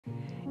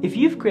If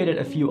you've created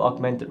a few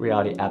augmented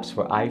reality apps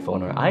for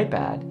iPhone or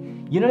iPad,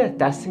 you know that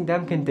testing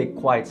them can take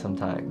quite some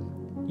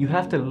time. You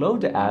have to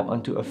load the app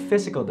onto a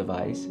physical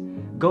device,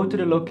 go to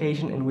the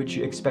location in which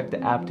you expect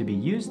the app to be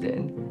used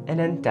in, and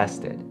then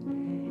test it.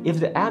 If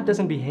the app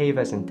doesn't behave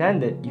as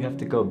intended, you have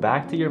to go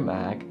back to your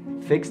Mac,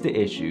 fix the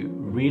issue,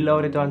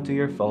 reload it onto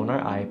your phone or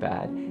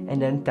iPad,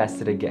 and then test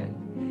it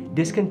again.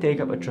 This can take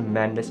up a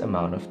tremendous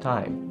amount of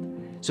time.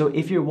 So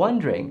if you're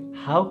wondering,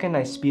 how can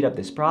I speed up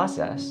this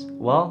process?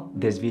 Well,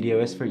 this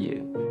video is for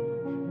you.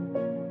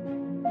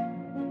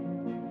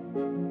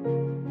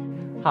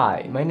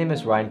 Hi, my name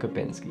is Ryan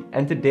Kopinski,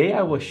 and today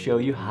I will show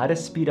you how to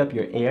speed up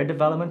your AR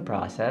development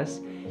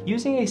process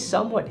using a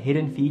somewhat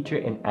hidden feature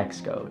in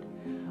Xcode.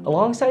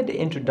 Alongside the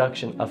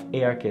introduction of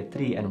ARKit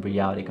 3 and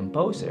Reality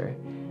Composer,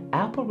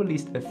 Apple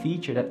released a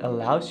feature that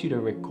allows you to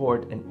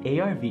record an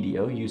AR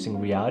video using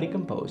Reality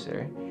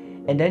Composer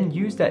and then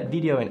use that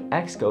video in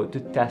Xcode to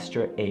test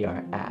your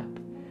AR app.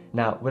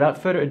 Now,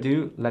 without further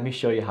ado, let me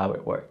show you how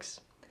it works.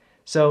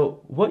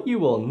 So what you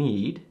will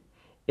need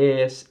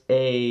is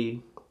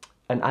an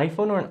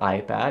iPhone or an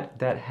iPad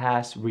that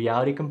has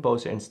Reality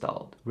Composer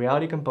installed.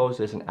 Reality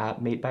Composer is an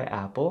app made by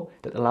Apple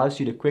that allows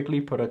you to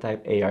quickly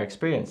prototype AR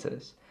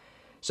experiences.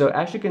 So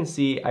as you can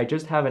see, I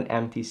just have an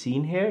empty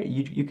scene here.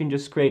 You can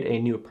just create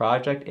a new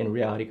project in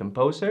Reality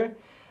Composer.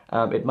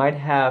 It might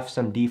have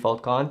some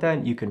default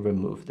content, you can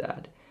remove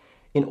that.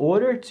 In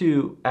order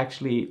to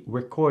actually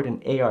record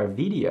an AR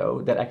video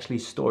that actually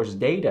stores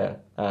data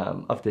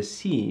of the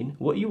scene,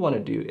 what you want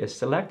to do is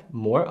select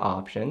More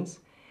Options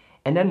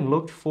and then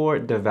look for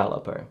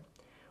Developer.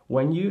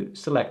 When you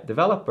select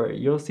Developer,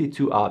 you'll see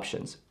two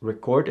options,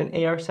 Record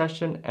an AR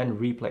session and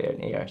Replay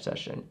an AR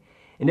session.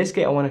 In this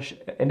case,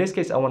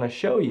 I want to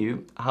show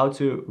you how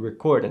to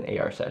record an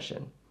AR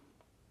session.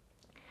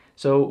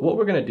 So what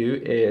we're going to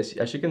do is,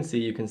 as you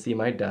can see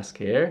my desk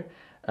here.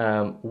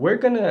 We're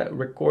going to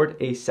record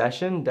a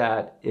session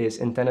that is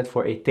intended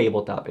for a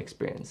tabletop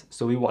experience.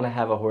 So we want to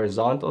have a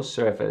horizontal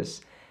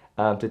surface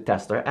to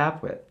test our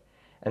app with.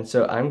 And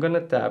so I'm going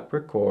to tap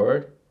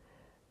Record,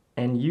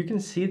 and you can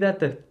see that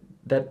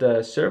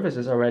the surface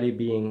is already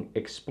being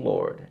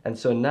explored. And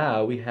so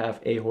now we have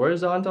a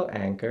horizontal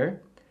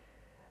anchor.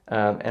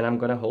 And I'm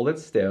going to hold it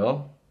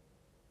still,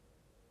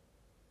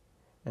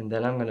 and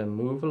then I'm going to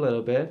move a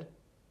little bit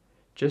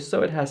just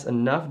so it has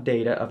enough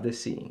data of the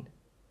scene.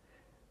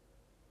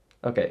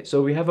 Okay,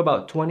 so we have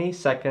about 20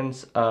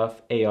 seconds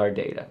of AR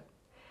data.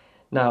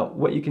 Now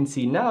what you can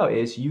see now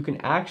is you can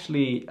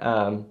actually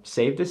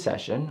save the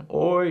session,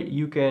 or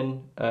you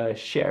can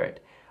share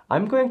it.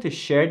 I'm going to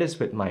share this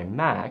with my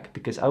Mac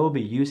because I will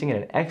be using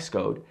it in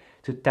Xcode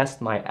to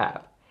test my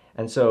app.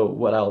 And so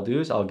what I'll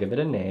do is I'll give it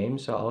a name.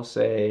 So I'll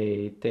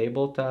say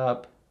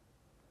tabletop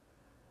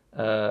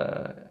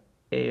AR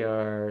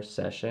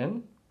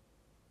session,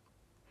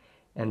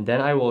 and then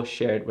I will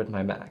share it with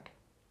my Mac.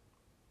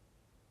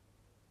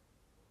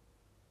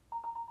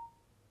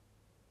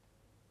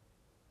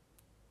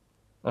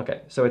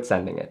 Okay, so it's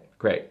sending it.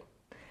 Great.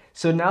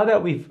 So now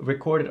that we've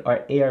recorded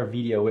our AR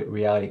video with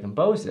Reality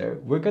Composer,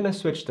 we're going to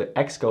switch to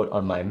Xcode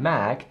on my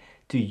Mac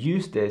to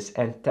use this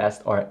and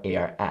test our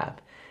AR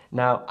app.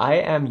 Now, I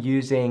am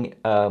using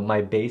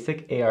my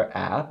basic AR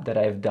app that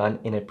I've done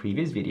in a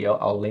previous video.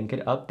 I'll link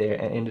it up there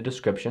and in the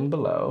description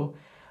below.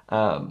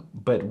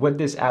 But what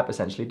this app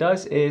essentially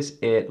does is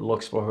it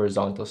looks for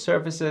horizontal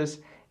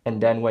surfaces,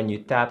 and then when you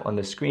tap on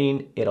the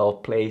screen, it'll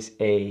place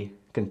a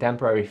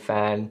contemporary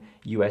fan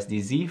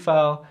USDZ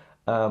file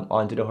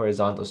onto the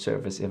horizontal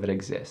surface if it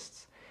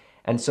exists.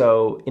 And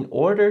so in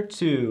order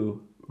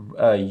to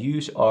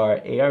use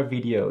our AR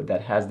video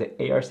that has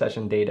the AR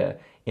session data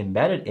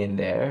embedded in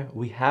there,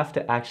 we have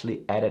to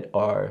actually edit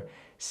our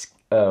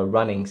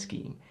running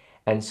scheme.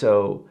 And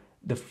so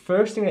the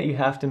first thing that you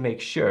have to make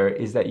sure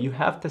is that you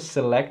have to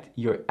select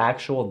your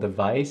actual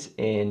device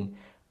in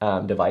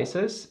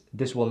devices.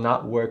 This will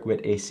not work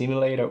with a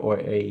simulator or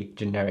a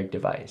generic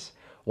device.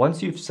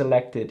 Once you've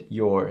selected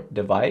your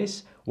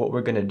device, what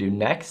we're going to do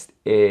next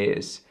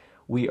is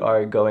we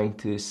are going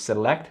to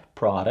select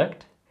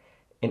Product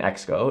in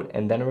Xcode,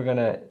 and then we're going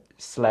to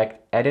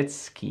select Edit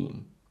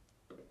Scheme.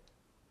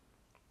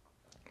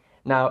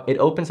 Now it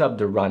opens up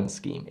the run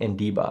scheme in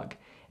debug.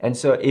 And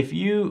so if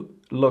you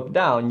look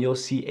down, you'll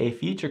see a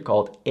feature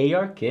called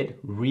ARKit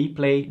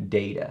Replay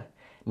Data.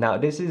 Now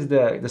this is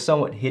the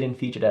somewhat hidden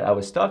feature that I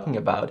was talking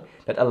about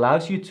that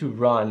allows you to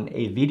run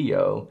a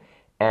video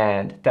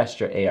and test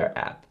your AR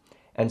app.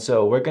 And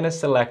so we're going to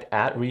select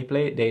Add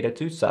Replay Data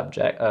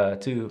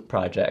to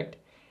Project.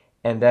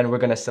 And then we're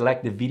going to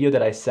select the video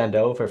that I sent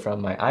over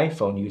from my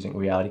iPhone using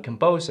Reality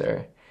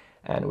Composer.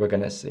 And we're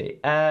going to say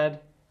Add,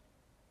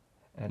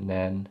 and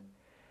then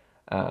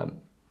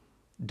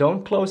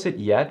don't close it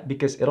yet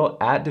because it'll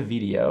add the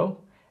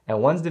video.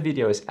 And once the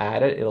video is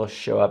added, it'll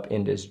show up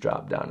in this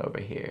drop down over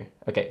here.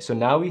 Okay, so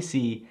now we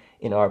see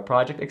in our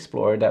Project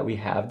Explorer that we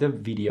have the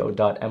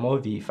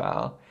video.mov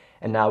file.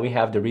 And now we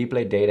have the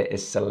replay data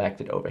is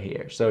selected over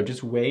here. So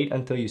just wait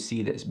until you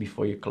see this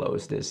before you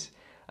close this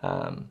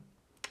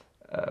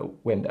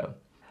window.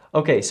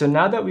 Okay, so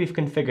now that we've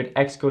configured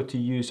Xcode to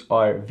use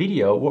our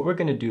video, what we're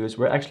gonna do is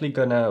we're actually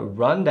gonna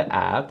run the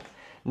app.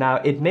 Now,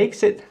 it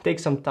makes it take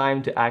some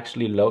time to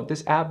actually load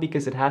this app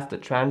because it has to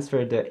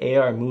transfer the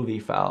AR movie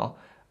file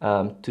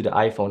to the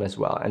iPhone as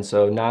well. And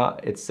so now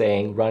it's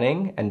saying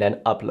running and then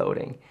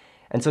uploading.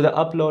 And so the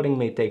uploading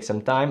may take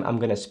some time. I'm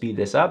gonna speed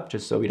this up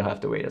just so we don't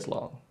have to wait as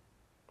long.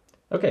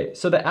 Okay,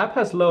 so the app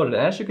has loaded,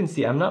 and as you can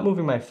see, I'm not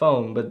moving my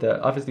phone, but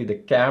obviously the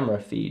camera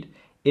feed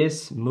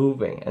is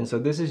moving. And so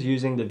this is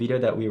using the video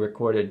that we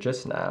recorded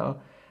just now.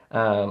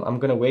 I'm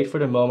gonna wait for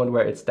the moment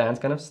where it stands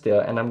kind of still,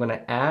 and I'm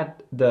gonna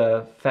add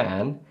the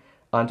fan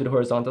onto the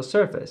horizontal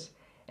surface.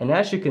 And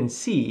as you can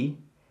see,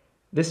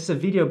 this is a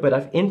video, but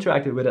I've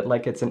interacted with it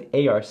like it's an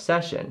AR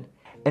session.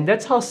 And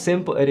that's how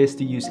simple it is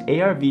to use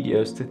AR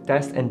videos to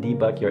test and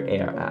debug your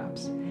AR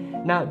apps.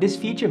 Now, this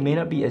feature may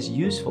not be as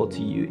useful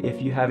to you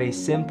if you have a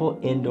simple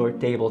indoor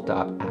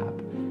tabletop app.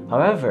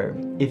 However,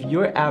 if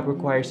your app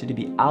requires you to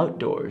be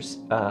outdoors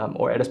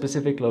or at a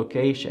specific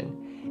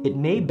location, it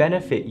may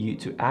benefit you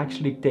to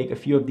actually take a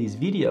few of these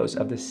videos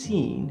of the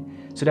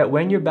scene so that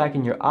when you're back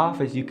in your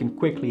office, you can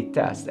quickly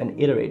test and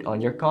iterate on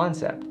your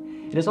concept.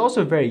 It is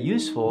also very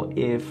useful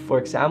if, for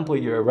example,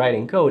 you're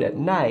writing code at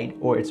night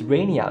or it's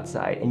rainy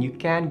outside and you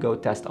can't go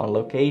test on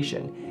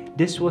location.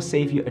 This will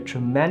save you a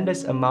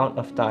tremendous amount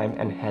of time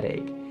and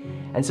headache.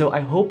 And so I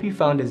hope you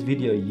found this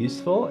video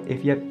useful.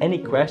 If you have any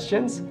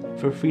questions,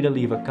 feel free to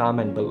leave a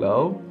comment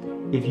below.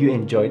 If you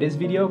enjoyed this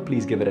video,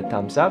 please give it a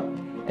thumbs up.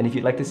 And if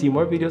you'd like to see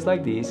more videos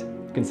like these,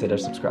 consider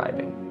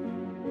subscribing.